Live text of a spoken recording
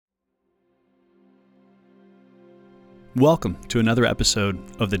Welcome to another episode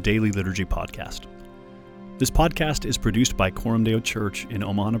of the Daily Liturgy Podcast. This podcast is produced by Coram Deo Church in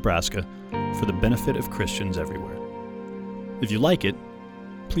Omaha, Nebraska, for the benefit of Christians everywhere. If you like it,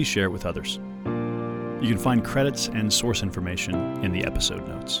 please share it with others. You can find credits and source information in the episode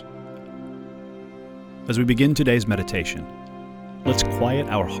notes. As we begin today's meditation, let's quiet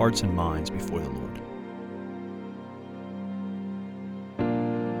our hearts and minds before the Lord.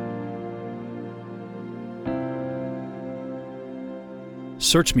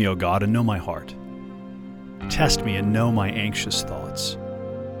 Search me, O God, and know my heart. Test me and know my anxious thoughts.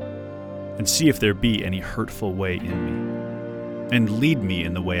 And see if there be any hurtful way in me, and lead me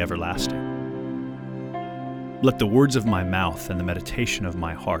in the way everlasting. Let the words of my mouth and the meditation of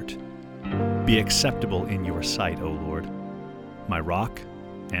my heart be acceptable in your sight, O Lord, my rock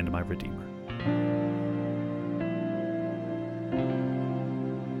and my redeemer.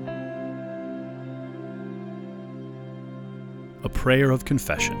 A prayer of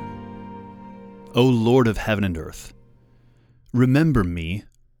confession. O Lord of heaven and earth, remember me,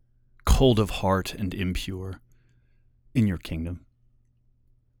 cold of heart and impure, in your kingdom.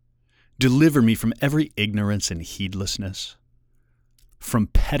 Deliver me from every ignorance and heedlessness, from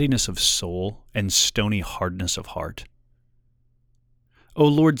pettiness of soul and stony hardness of heart. O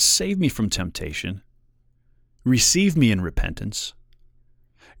Lord, save me from temptation. Receive me in repentance.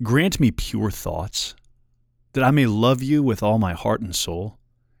 Grant me pure thoughts, that I may love you with all my heart and soul,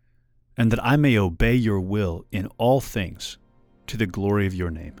 and that I may obey your will in all things to the glory of your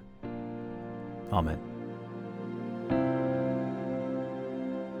name. Amen.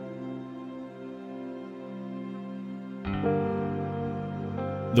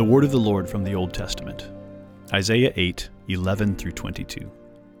 The word of the Lord from the Old Testament, Isaiah 8:11 through 22.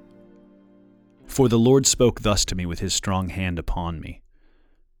 For the Lord spoke thus to me with his strong hand upon me,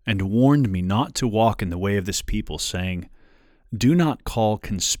 and warned me not to walk in the way of this people, saying, do not call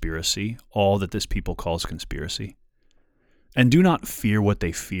conspiracy all that this people calls conspiracy, and do not fear what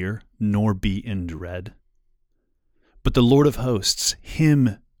they fear, nor be in dread. But the Lord of hosts,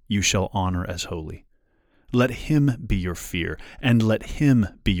 him you shall honor as holy. Let him be your fear, and let him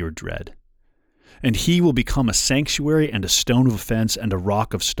be your dread. And he will become a sanctuary and a stone of offense and a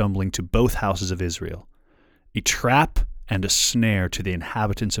rock of stumbling to both houses of Israel, a trap and a snare to the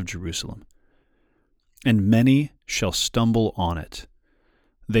inhabitants of Jerusalem. And many shall stumble on it.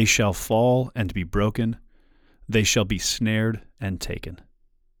 They shall fall and be broken. They shall be snared and taken.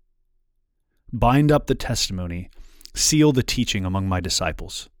 Bind up the testimony, seal the teaching among my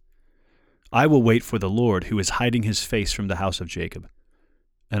disciples. I will wait for the Lord, who is hiding his face from the house of Jacob,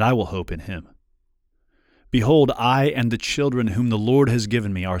 and I will hope in him. Behold, I and the children whom the Lord has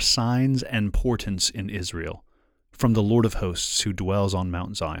given me are signs and portents in Israel, from the Lord of hosts who dwells on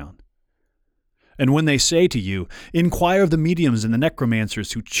Mount Zion. And when they say to you, inquire of the mediums and the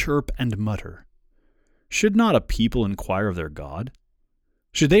necromancers who chirp and mutter, should not a people inquire of their God?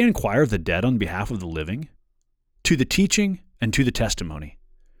 Should they inquire of the dead on behalf of the living? To the teaching and to the testimony.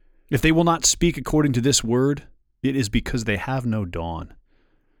 If they will not speak according to this word, it is because they have no dawn.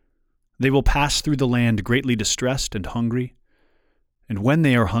 They will pass through the land greatly distressed and hungry. And when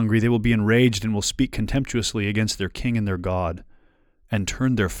they are hungry, they will be enraged and will speak contemptuously against their king and their God, and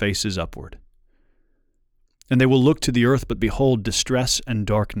turn their faces upward. And they will look to the earth, but behold distress and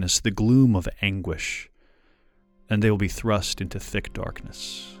darkness, the gloom of anguish, and they will be thrust into thick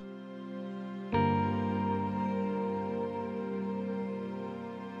darkness.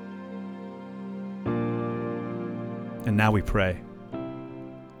 And now we pray.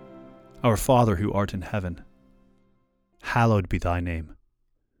 Our Father who art in heaven, hallowed be thy name.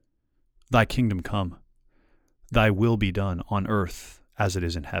 Thy kingdom come, thy will be done on earth as it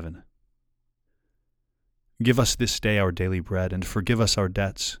is in heaven. Give us this day our daily bread, and forgive us our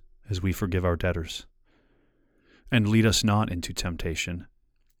debts as we forgive our debtors. And lead us not into temptation,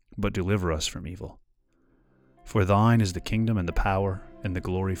 but deliver us from evil. For thine is the kingdom and the power and the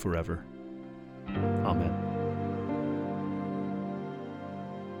glory forever. Amen.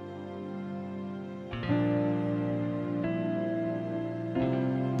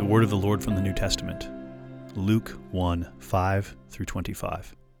 The word of the Lord from the New Testament, Luke 1:5 through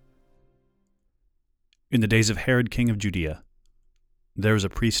 25. In the days of Herod king of Judea, there was a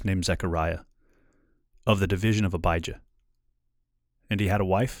priest named Zechariah, of the division of Abijah. And he had a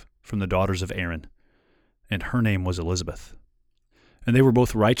wife from the daughters of Aaron, and her name was Elizabeth. And they were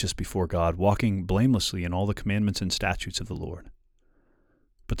both righteous before God, walking blamelessly in all the commandments and statutes of the Lord.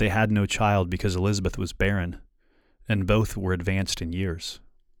 But they had no child because Elizabeth was barren, and both were advanced in years.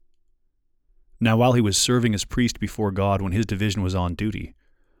 Now while he was serving as priest before God when his division was on duty,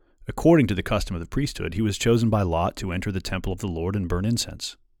 According to the custom of the priesthood, he was chosen by lot to enter the temple of the Lord and burn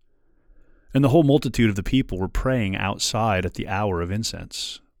incense. And the whole multitude of the people were praying outside at the hour of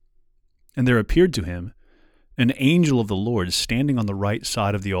incense. And there appeared to him an angel of the Lord standing on the right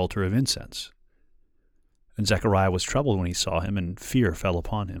side of the altar of incense. And Zechariah was troubled when he saw him, and fear fell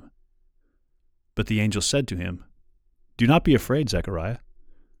upon him. But the angel said to him, "Do not be afraid, Zechariah,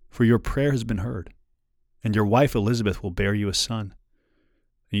 for your prayer has been heard, and your wife Elizabeth will bear you a son,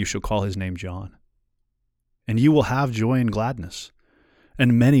 and you shall call his name John. And you will have joy and gladness,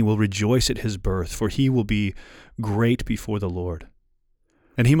 and many will rejoice at his birth, for he will be great before the Lord.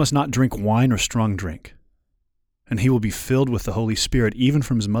 And he must not drink wine or strong drink, and he will be filled with the Holy Spirit even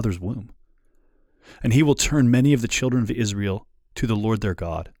from his mother's womb. And he will turn many of the children of Israel to the Lord their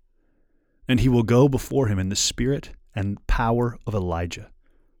God, and he will go before him in the spirit and power of Elijah,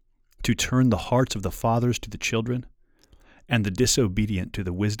 to turn the hearts of the fathers to the children, and the disobedient to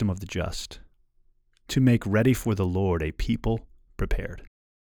the wisdom of the just, to make ready for the Lord a people prepared."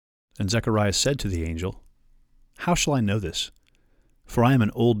 And Zechariah said to the angel, "How shall I know this? For I am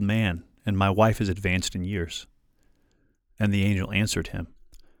an old man, and my wife is advanced in years." And the angel answered him,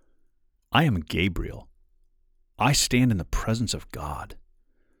 "I am Gabriel. I stand in the presence of God,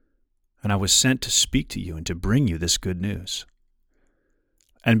 and I was sent to speak to you and to bring you this good news.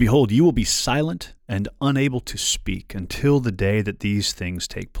 And behold, you will be silent and unable to speak until the day that these things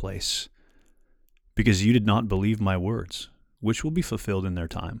take place, because you did not believe my words, which will be fulfilled in their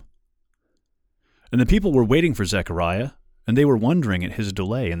time." And the people were waiting for Zechariah, and they were wondering at his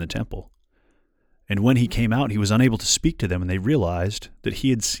delay in the temple. And when he came out, he was unable to speak to them, and they realized that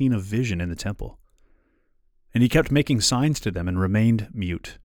he had seen a vision in the temple. And he kept making signs to them and remained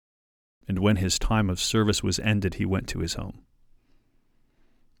mute. And when his time of service was ended, he went to his home.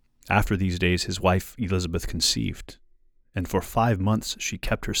 After these days his wife Elizabeth conceived, and for 5 months she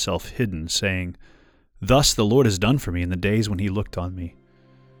kept herself hidden, saying, "Thus the Lord has done for me in the days when he looked on me,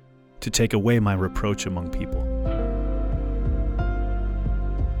 to take away my reproach among people."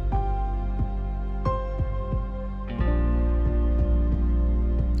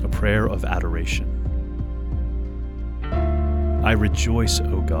 A prayer of adoration. I rejoice,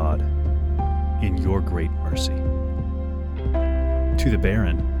 O God, in your great mercy. To the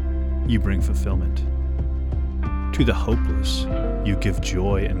barren, you bring fulfillment. To the hopeless, you give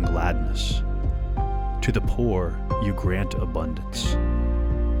joy and gladness. To the poor, you grant abundance.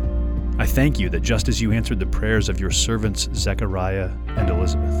 I thank you that just as you answered the prayers of your servants Zechariah and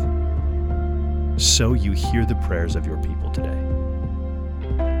Elizabeth, so you hear the prayers of your people today.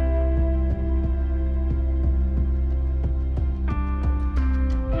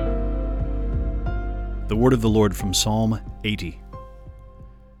 The word of the Lord from Psalm 80.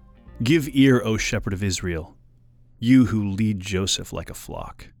 Give ear, O shepherd of Israel, you who lead Joseph like a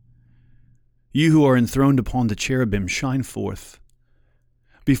flock. You who are enthroned upon the cherubim, shine forth.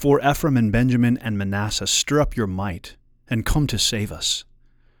 Before Ephraim and Benjamin and Manasseh, stir up your might, and come to save us.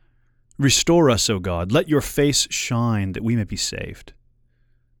 Restore us, O God, let your face shine, that we may be saved.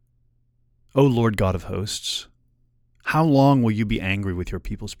 O Lord God of hosts, how long will you be angry with your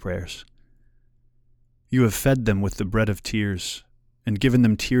people's prayers? You have fed them with the bread of tears, and given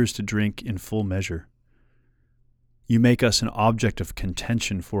them tears to drink in full measure. You make us an object of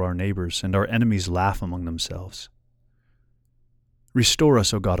contention for our neighbors, and our enemies laugh among themselves. Restore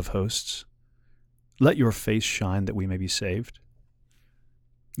us, O God of hosts. Let your face shine, that we may be saved.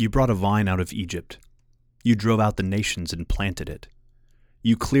 You brought a vine out of Egypt. You drove out the nations and planted it.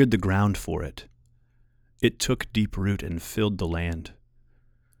 You cleared the ground for it. It took deep root and filled the land.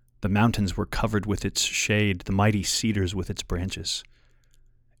 The mountains were covered with its shade, the mighty cedars with its branches.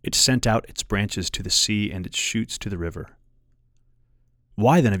 It sent out its branches to the sea and its shoots to the river.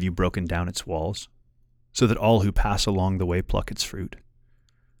 Why then have you broken down its walls, so that all who pass along the way pluck its fruit?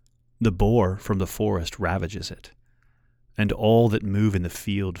 The boar from the forest ravages it, and all that move in the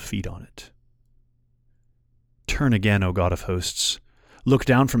field feed on it. Turn again, O God of hosts. Look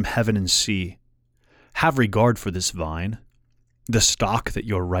down from heaven and see. Have regard for this vine, the stock that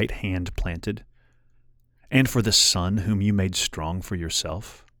your right hand planted, and for the son whom you made strong for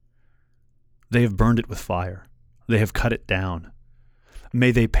yourself. They have burned it with fire. They have cut it down.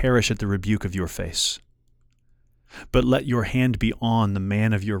 May they perish at the rebuke of your face. But let your hand be on the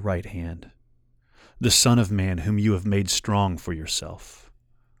man of your right hand, the Son of Man whom you have made strong for yourself.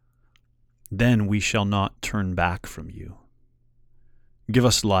 Then we shall not turn back from you. Give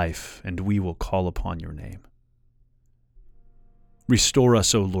us life, and we will call upon your name. Restore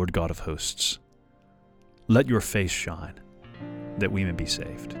us, O Lord God of hosts. Let your face shine, that we may be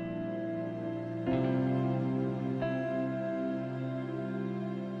saved.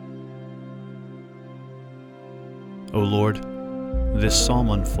 O Lord, this psalm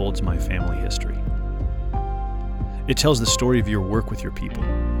unfolds my family history. It tells the story of your work with your people,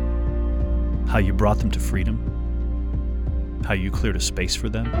 how you brought them to freedom, how you cleared a space for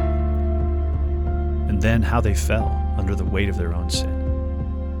them, and then how they fell under the weight of their own sin.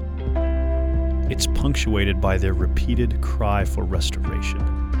 It's punctuated by their repeated cry for restoration,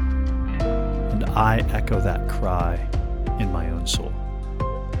 and I echo that cry in my own soul.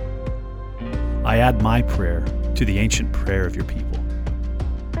 I add my prayer to the ancient prayer of your people.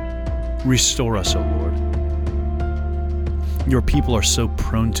 Restore us, O Lord. Your people are so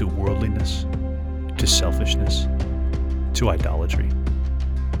prone to worldliness, to selfishness, to idolatry.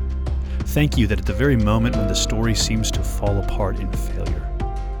 Thank you that at the very moment when the story seems to fall apart in failure,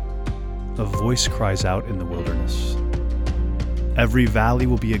 a voice cries out in the wilderness. Every valley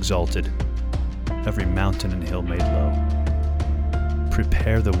will be exalted, every mountain and hill made low.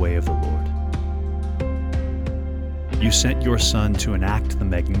 Prepare the way of the Lord. You sent your Son to enact the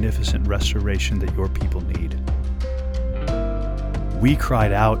magnificent restoration that your people need. We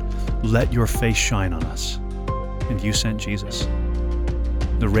cried out, "Let your face shine on us," and you sent Jesus,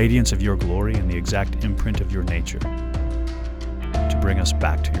 the radiance of your glory and the exact imprint of your nature, to bring us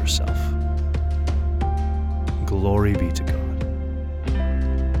back to yourself. Glory be to God.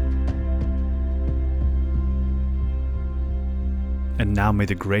 And now may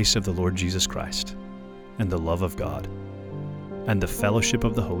the grace of the Lord Jesus Christ, and the love of God, and the fellowship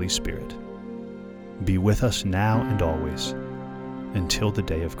of the Holy Spirit be with us now and always, until the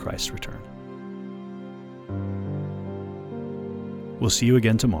day of Christ's return. We'll see you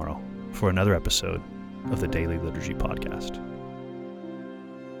again tomorrow for another episode of the Daily Liturgy Podcast.